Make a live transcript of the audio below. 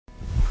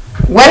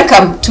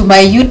Welcome to my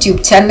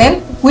YouTube channel,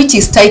 which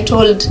is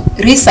titled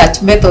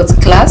Research Methods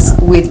Class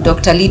with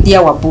Dr. Lydia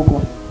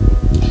Wabugu.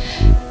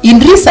 In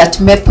Research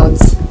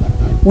Methods,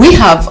 we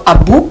have a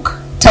book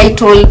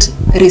titled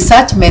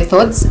Research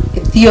Methods,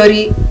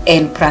 Theory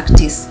and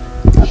Practice.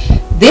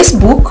 This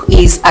book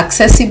is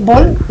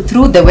accessible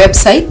through the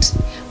website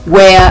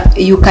where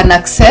you can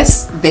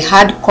access the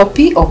hard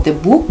copy of the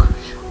book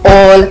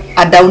or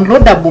a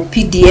downloadable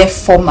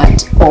PDF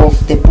format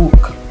of the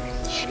book.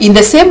 In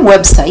the same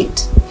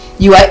website,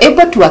 you are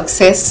able to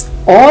access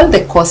all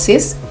the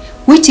courses,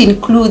 which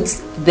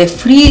includes the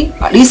free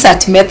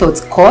Research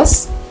Methods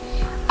course,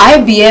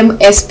 IBM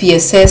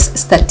SPSS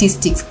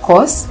Statistics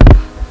course,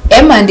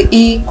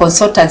 M&E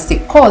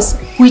Consultancy course,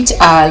 which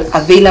are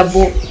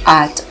available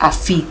at a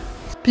fee.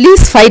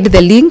 Please find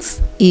the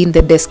links in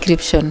the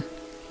description.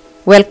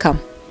 Welcome.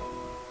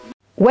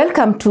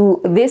 Welcome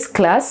to this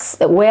class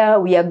where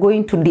we are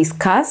going to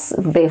discuss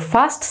the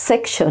first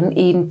section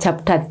in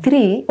chapter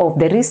 3 of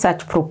the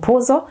research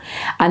proposal,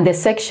 and the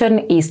section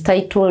is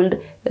titled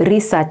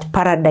Research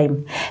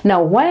Paradigm.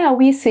 Now, why are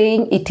we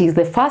saying it is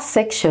the first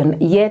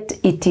section yet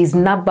it is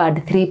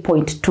numbered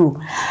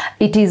 3.2?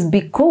 It is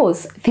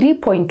because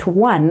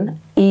 3.1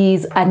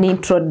 is an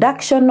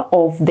introduction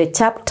of the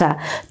chapter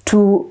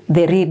to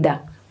the reader.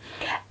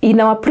 In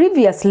our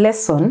previous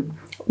lesson,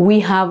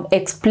 we have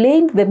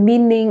explained the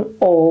meaning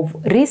of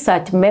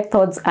research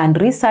methods and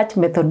research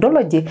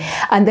methodology,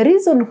 and the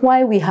reason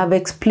why we have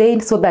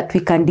explained so that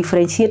we can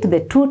differentiate the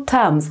two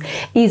terms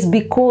is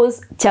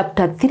because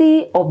chapter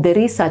 3 of the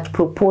research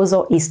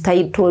proposal is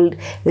titled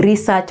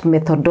Research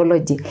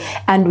Methodology,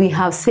 and we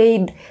have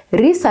said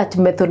research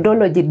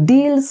methodology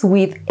deals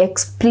with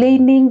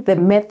explaining the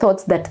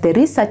methods that the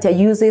researcher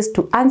uses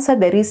to answer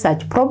the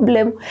research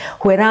problem,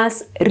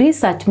 whereas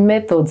research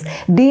methods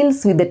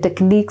deals with the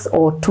techniques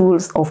or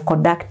tools of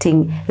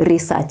conducting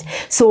research.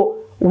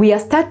 So we are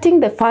starting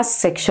the first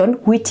section,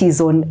 which is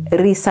on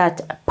research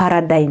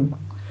paradigm.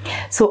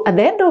 So at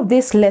the end of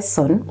this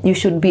lesson, you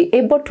should be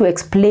able to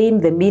explain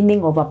the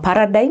meaning of a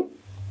paradigm,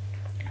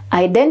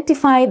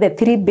 identify the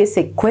 3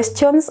 basic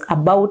questions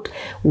about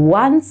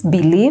one's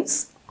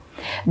beliefs,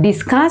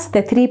 discuss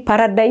the 3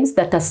 paradigms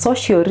that a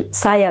social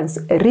science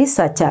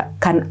researcher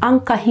can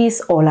anchor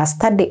his or her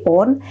study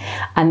on,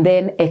 and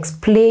then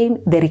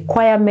explain the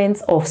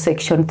requirements of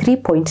section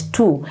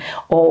 3.2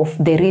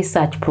 of the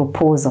research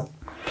proposal.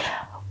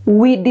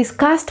 We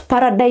discussed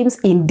paradigms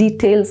in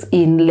details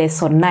in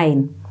lesson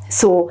 9.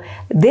 So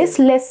this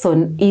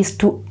lesson is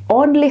to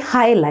only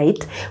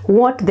highlight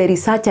what the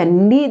researcher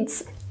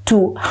needs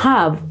to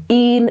have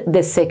in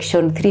the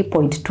section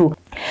 3.2.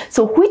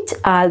 So which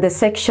are the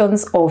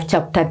sections of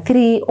chapter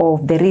 3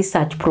 of the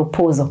research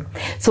proposal?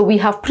 So we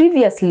have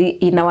previously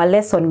in our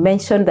lesson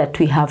mentioned that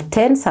we have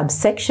 10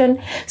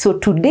 subsections. So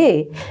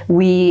today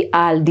we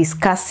are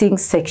discussing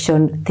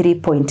section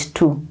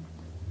 3.2.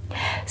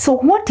 So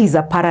what is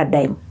a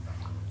paradigm?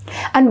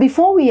 And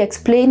before we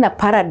explain a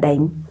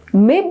paradigm,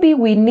 maybe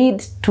we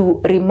need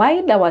to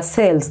remind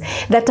ourselves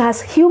that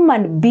as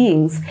human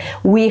beings,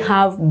 we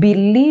have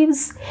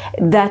beliefs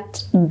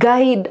that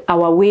guide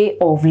our way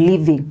of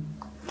living.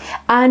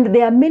 And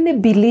there are many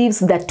beliefs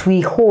that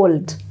we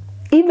hold,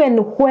 even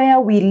where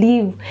we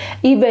live,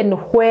 even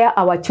where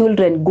our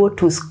children go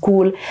to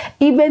school,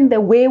 even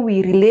the way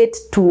we relate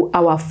to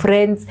our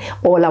friends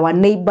or our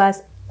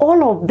neighbors.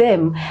 All of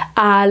them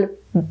are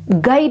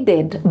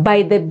guided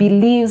by the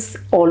beliefs,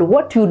 or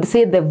what you would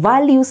say the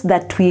values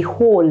that we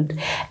hold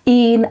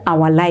in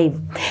our life.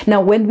 Now,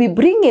 when we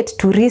bring it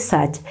to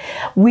research,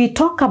 we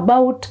talk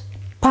about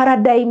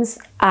paradigms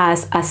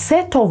as a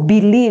set of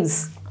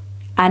beliefs.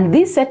 And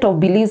this set of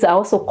beliefs are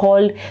also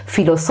called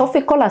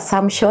philosophical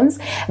assumptions.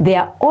 They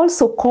are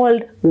also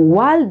called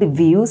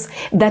worldviews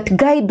that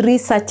guide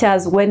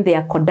researchers when they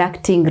are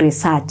conducting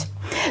research.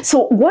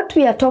 So what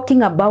we are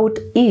talking about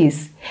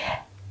is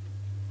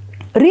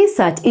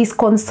research is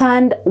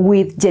concerned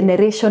with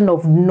generation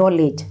of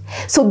knowledge.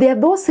 So there are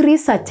those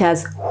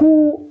researchers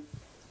who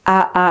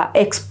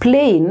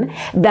explain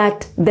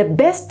that the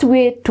best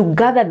way to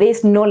gather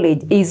this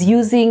knowledge is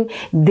using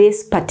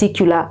this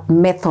particular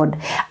method.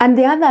 And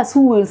the others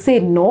who will say,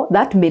 no,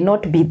 that may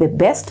not be the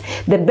best.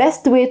 The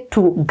best way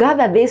to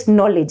gather this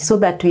knowledge so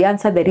that we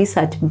answer the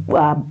research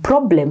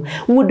problem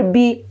would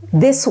be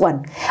this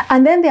one.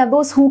 And then there are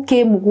those who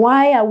came,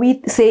 why are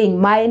we saying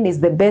mine is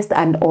the best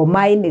or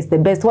mine is the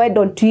best? Why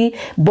don't we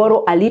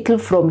borrow a little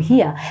from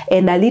here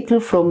and a little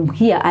from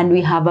here, and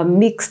we have a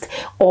mix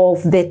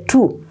of the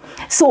two?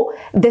 So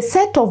the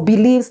set of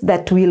beliefs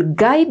that will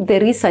guide the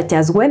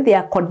researchers when they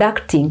are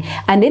conducting,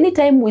 and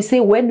anytime we say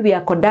when we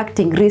are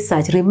conducting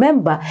research,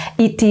 remember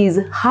it is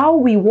how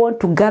we want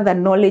to gather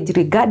knowledge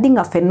regarding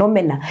a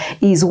phenomena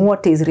is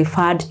what is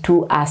referred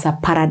to as a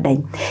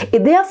paradigm.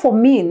 It therefore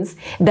means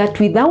that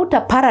without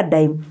a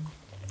paradigm,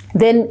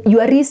 then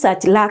your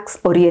research lacks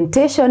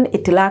orientation,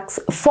 it lacks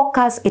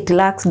focus, it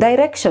lacks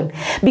direction,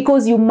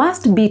 because you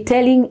must be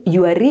telling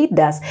your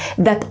readers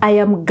that I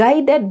am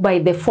guided by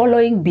the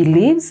following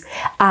beliefs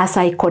as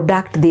I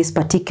conduct this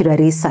particular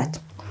research.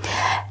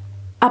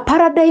 A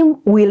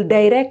paradigm will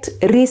direct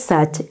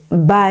research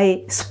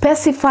by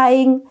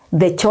specifying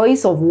the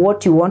choice of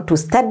what you want to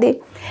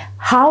study,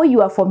 how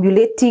you are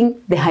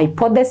formulating the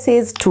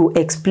hypothesis to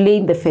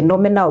explain the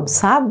phenomena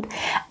observed,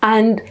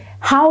 and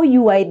how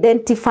you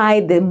identify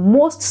the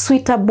most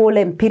suitable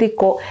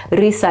empirical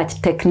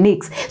research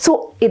techniques.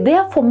 So it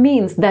therefore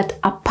means that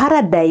a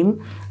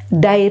paradigm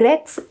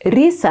directs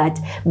research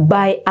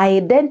by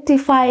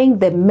identifying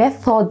the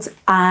methods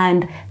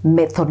and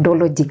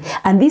methodology.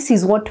 And this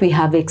is what we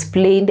have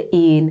explained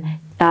in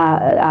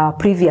our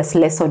previous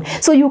lesson.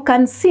 So you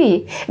can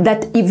see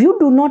that if you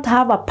do not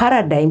have a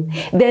paradigm,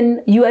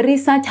 then your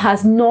research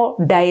has no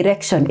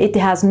direction. It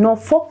has no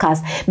focus,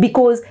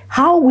 because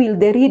how will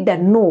the reader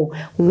know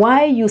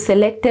why you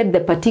selected the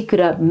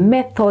particular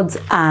methods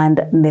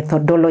and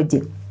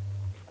methodology?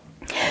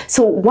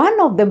 So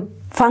one of the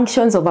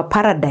functions of a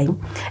paradigm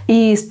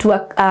is to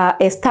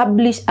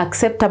establish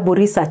acceptable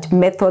research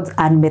methods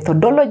and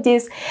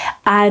methodologies,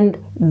 and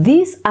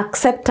these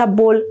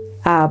acceptable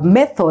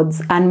methods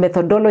and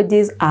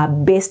methodologies are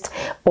based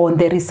on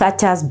the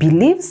researcher's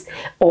beliefs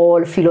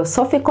or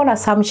philosophical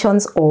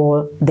assumptions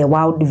or the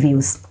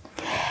worldviews.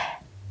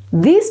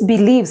 These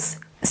beliefs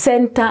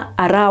center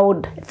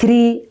around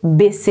three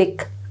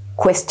basic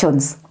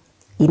questions.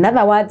 In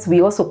other words,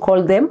 we also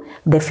call them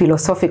the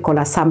philosophical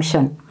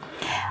assumption.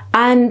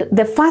 And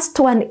the first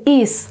one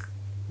is,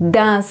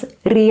 does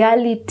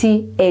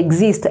reality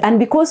exist? And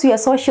because we are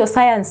social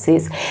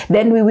sciences,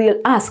 then we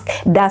will ask,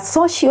 does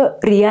social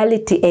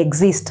reality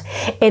exist?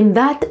 And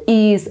that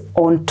is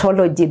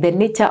ontology, the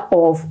nature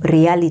of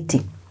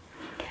reality.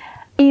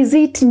 Is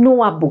it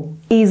knowable?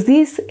 Is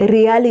this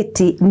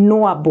reality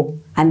knowable?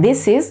 And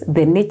this is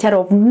the nature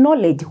of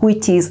knowledge,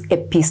 which is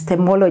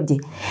epistemology.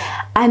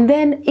 And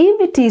then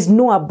if it is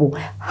knowable,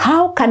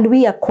 how can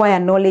we acquire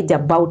knowledge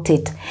about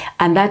it?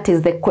 And that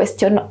is the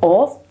question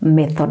of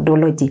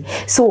methodology.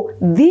 So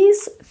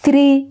these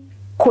three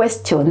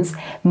questions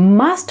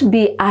must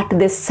be at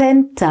the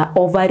center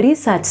of a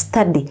research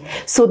study,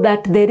 so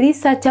that the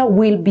researcher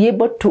will be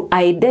able to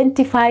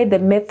identify the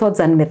methods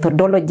and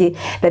methodology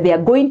that they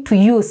are going to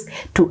use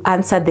to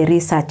answer the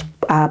research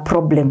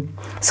problem.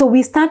 So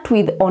we start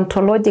with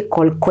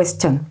ontological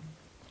question.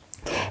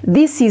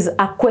 This is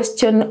a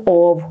question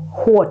of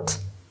what?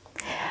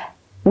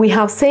 We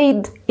have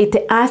said it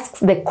asks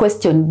the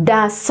question,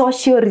 does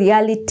social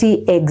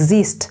reality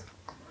exist?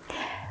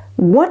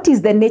 What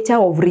is the nature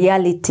of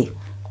reality?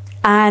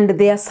 And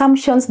the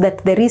assumptions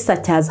that the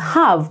researchers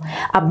have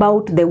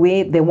about the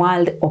way the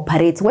world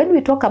operates. When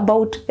we talk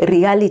about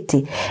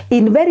reality,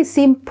 in very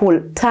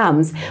simple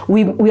terms,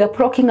 we are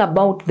talking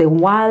about the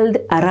world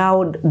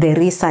around the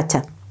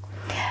researcher.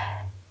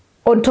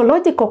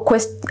 Ontological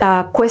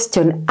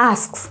question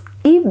asks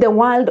if the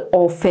world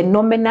of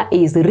phenomena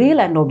is real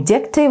and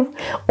objective,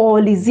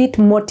 or is it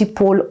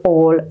multiple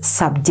or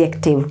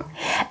subjective?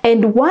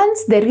 And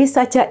once the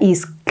researcher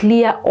is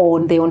clear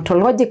on the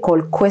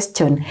ontological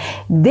question,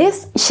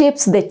 this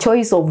shapes the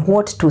choice of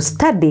what to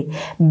study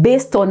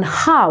based on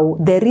how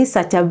the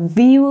researcher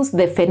views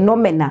the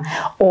phenomena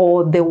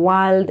or the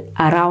world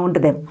around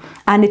them.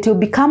 And it will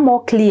become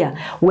more clear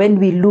when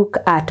we look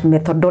at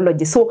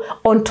methodology. So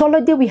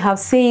ontology, we have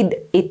said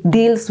it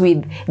deals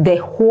with the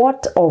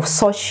what of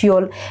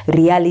social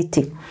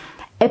reality.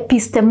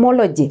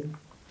 Epistemology,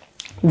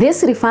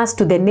 this refers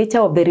to the nature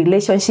of the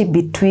relationship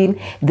between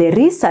the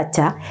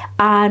researcher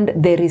and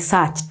the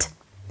researched.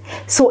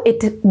 So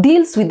it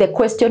deals with the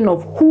question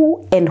of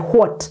who and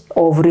what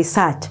of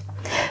research.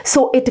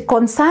 So it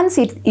concerns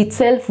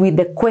itself with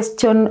the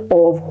question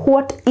of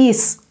what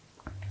is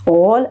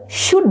or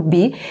should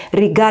be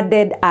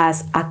regarded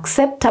as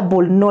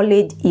acceptable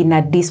knowledge in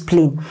a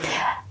discipline.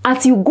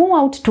 As you go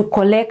out to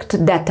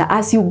collect data,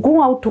 as you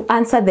go out to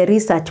answer the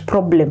research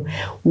problem,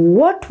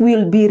 what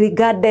will be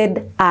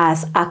regarded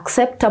as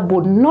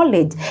acceptable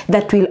knowledge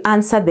that will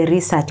answer the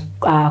research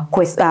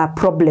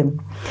problem?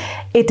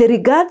 It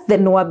regards the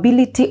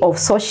knowability of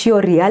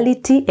social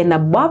reality, and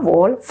above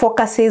all,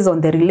 focuses on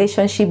the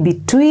relationship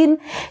between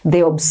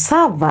the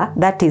observer,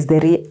 that is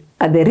the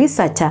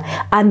researcher,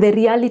 and the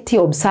reality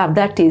observed,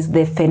 that is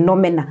the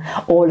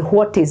phenomena or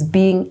what is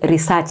being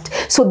researched.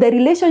 So the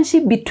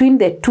relationship between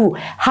the two,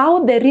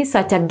 how the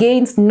researcher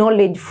gains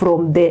knowledge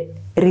from the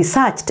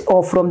researched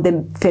or from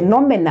the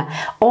phenomena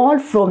or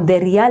from the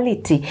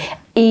reality,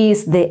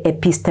 is the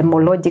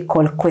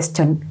epistemological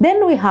question.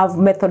 Then we have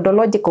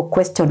methodological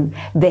question,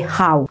 the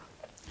how.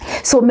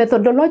 So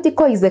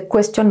methodological is the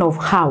question of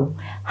how.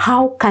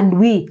 How can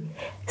we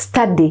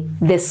study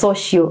the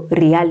social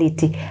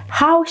reality?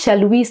 How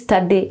shall we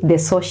study the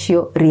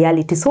social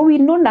reality? So we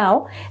know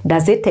now,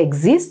 does it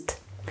exist?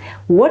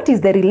 What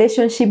is the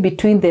relationship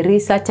between the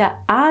researcher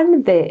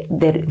and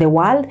the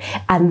world?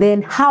 And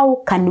then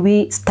how can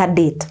we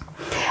study it?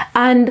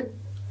 And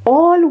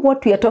all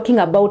what we are talking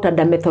about at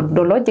the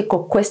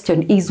methodological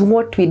question is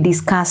what we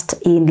discussed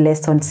in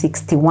lesson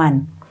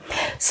 61.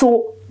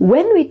 So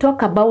when we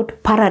talk about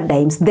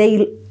paradigms,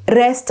 they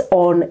rest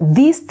on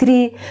these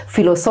three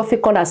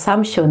philosophical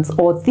assumptions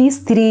or these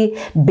three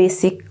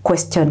basic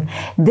questions.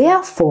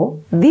 Therefore,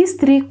 these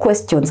three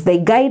questions, they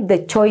guide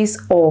the choice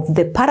of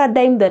the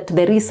paradigm that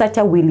the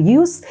researcher will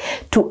use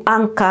to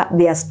anchor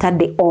their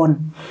study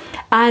on.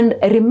 And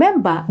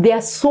remember, there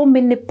are so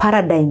many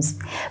paradigms,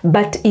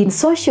 but in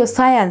social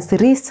science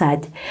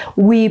research,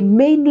 we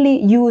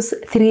mainly use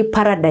three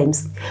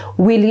paradigms.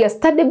 Will your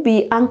study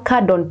be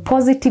anchored on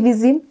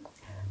positivism,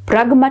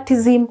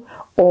 pragmatism,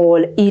 or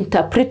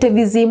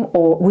interpretivism,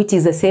 or which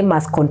is the same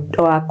as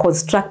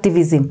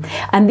constructivism?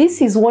 And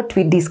this is what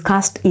we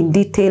discussed in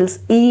details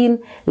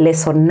in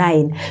lesson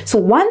 9. So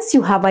once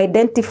you have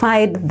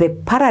identified the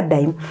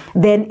paradigm,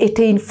 then it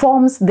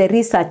informs the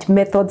research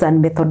methods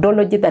and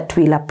methodology that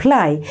will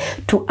apply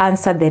to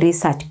answer the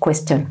research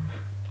question.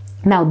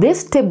 Now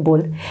this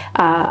table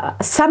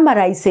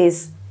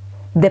summarizes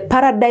the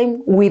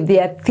paradigm with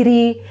their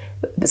three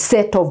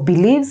set of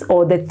beliefs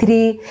or the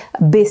three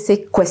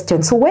basic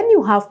questions. So when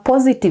you have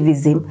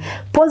positivism,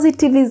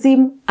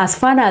 as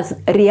far as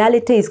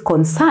reality is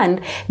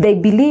concerned, they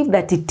believe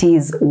that it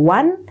is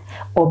one,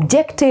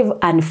 objective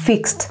and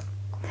fixed.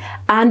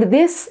 And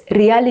this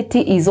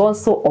reality is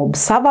also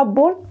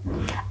observable,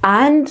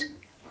 and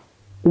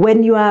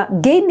when you are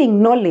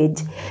gaining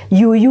knowledge,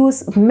 you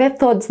use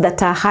methods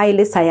that are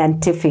highly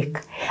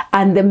scientific.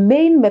 And the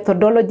main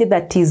methodology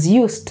that is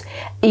used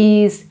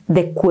is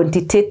the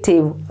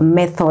quantitative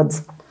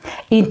methods.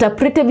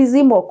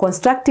 Interpretivism or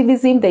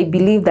constructivism, they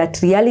believe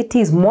that reality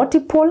is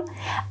multiple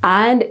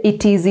and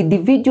it is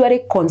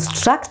individually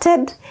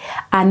constructed,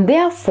 and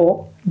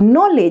therefore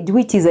knowledge,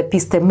 which is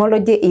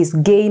epistemology, is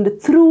gained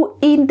through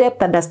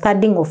in-depth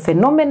understanding of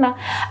phenomena,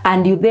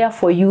 and you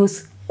therefore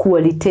use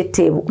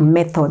qualitative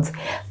methods.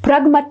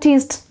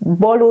 Pragmatist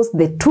borrows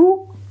the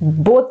two.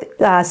 Both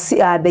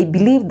they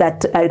believe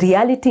that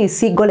reality is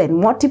single and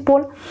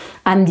multiple,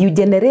 and you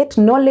generate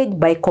knowledge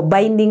by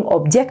combining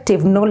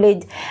objective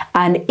knowledge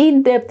and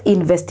in-depth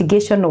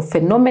investigation of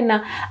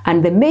phenomena,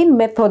 and the main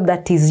method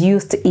that is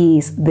used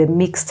is the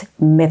mixed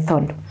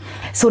method.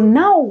 So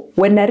now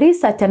when a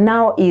researcher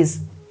now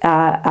is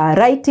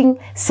writing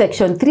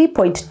section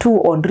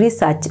 3.2 on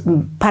research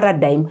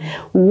paradigm,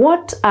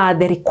 what are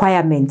the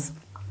requirements?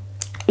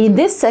 In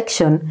this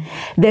section,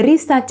 the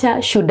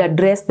researcher should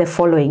address the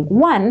following.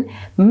 1,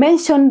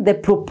 mention the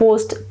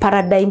proposed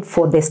paradigm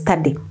for the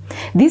study.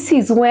 This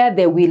is where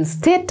they will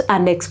state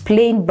and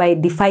explain by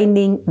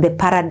defining the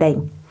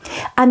paradigm.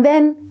 And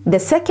then the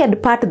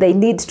second part they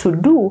need to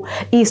do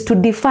is to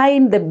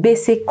define the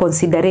basic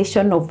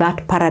consideration of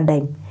that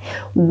paradigm.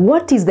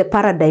 What is the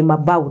paradigm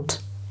about?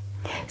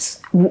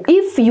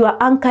 If you are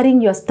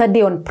anchoring your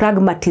study on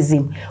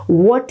pragmatism,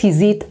 what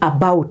is it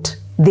about,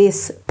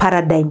 this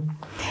paradigm?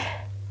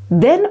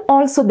 Then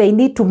also they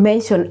need to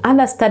mention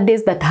other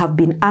studies that have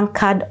been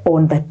anchored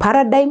on the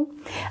paradigm,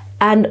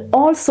 and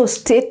also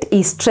state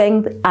its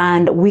strengths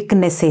and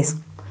weaknesses.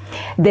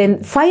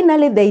 Then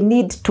finally they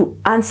need to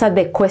answer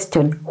the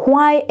question,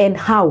 why and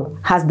how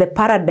has the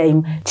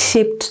paradigm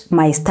shaped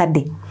my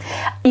study?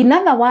 In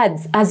other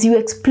words, as you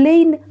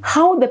explain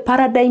how the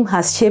paradigm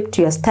has shaped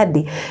your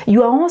study,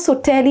 you are also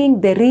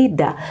telling the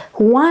reader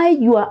why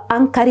you are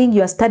anchoring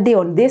your study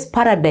on this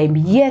paradigm,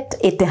 yet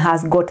it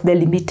has got the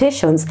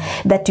limitations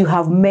that you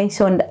have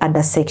mentioned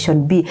under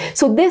section B.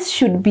 So this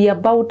should be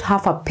about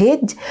half a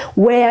page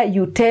where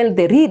you tell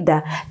the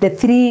reader the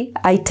three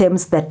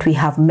items that we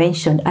have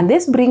mentioned. And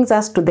this brings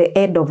us to the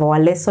end of our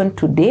lesson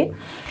today.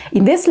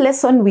 In this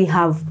lesson, we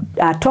have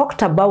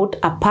talked about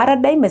a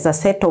paradigm as a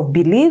set of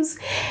beliefs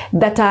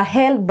that are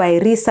held by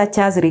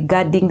researchers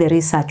regarding the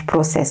research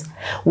process.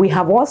 We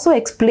have also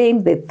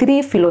explained the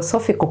three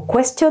philosophical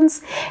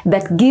questions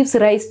that gives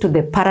rise to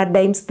the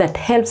paradigms that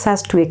helps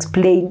us to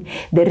explain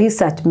the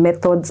research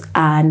methods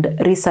and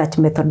research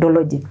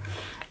methodology.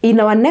 In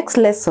our next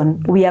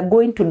lesson, we are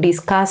going to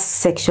discuss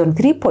section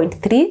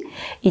 3.3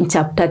 in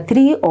chapter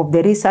 3 of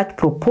the research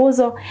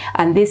proposal,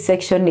 and this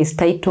section is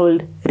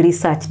titled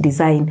Research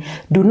Design.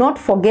 Do not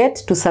forget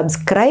to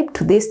subscribe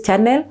to this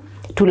channel,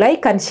 to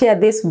like and share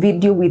this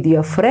video with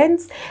your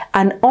friends,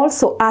 and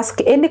also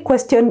ask any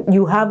question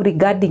you have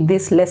regarding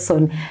this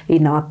lesson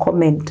in our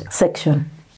comment section.